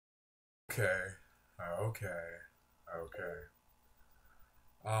Okay. Okay. Okay.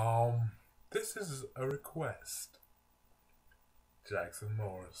 This is a request. Jackson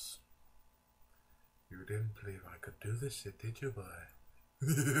Morse. You didn't believe I could do this shit, did you, boy?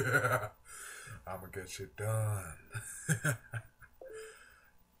 Yeah. I'ma get shit done.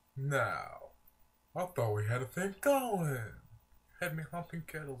 Now, I thought we had a thing going. Had me humping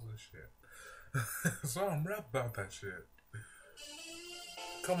kettles and shit. So I'm rap about that shit.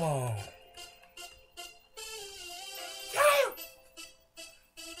 Come on.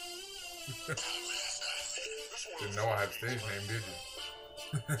 Didn't know I had a stage name, did you?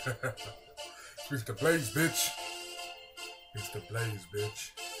 Beansta Blaze, bitch. Beansta Blaze,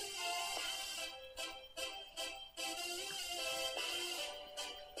 bitch.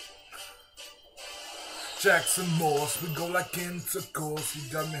 Jackson Morse, we go like intercourse.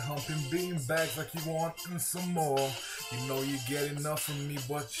 You got me humping bean bags like you wantin' some more. You know you get enough from me,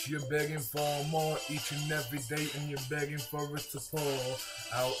 but you're begging for more each and every day, and you're begging for it to pour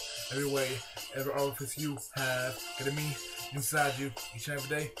out every way, every orifice you have. Getting me inside you each and every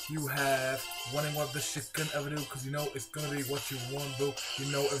day you have. Wondering what this shit can ever do, cause you know it's gonna be what you want to do.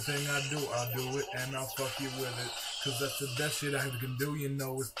 You know everything I'll do it, and I'll fuck you with it. Cause that's the best shit I can do, you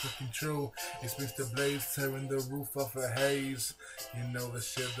know it's fucking true. It's Beansta Blaze tearing the roof off a haze. You know the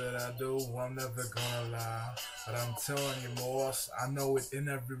shit that I do, I'm never gonna lie. But I'm telling you, Morse, I know it in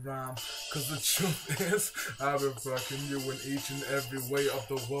every rhyme. Cause the truth is, I've been fucking you in each and every way of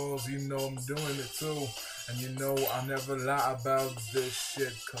the walls. You know I'm doing it too. And you know I never lie about this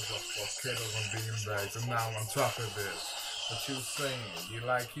shit. Cause I fuck kettles and bean bags, and now on top of this. What you saying? You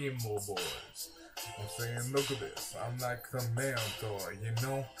like emo boys? I'm saying, look at this, I'm like the man toy, you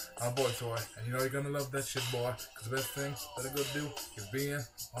know, I'm a boy toy, and you know you're gonna love that shit, boy, cause the best thing that I could do is being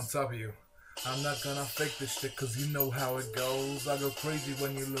on top of you. I'm not gonna fake this shit, cause you know how it goes. I go crazy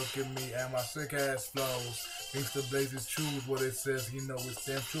when you look at me and my sick ass flows. Beansta Blaze is true is what it says, you know it's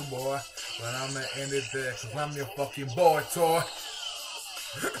damn true, boy. But I'ma end it there, cause I'm your fucking boy toy.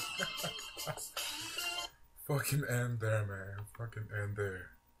 Fucking end there, man, fucking end there.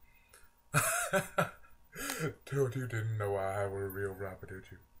 Dude, you didn't know I was a real rapper, did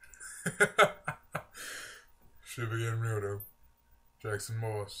you? Should be getting real though. Jackson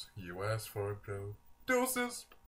Morse, you asked for it, bro. Deuces.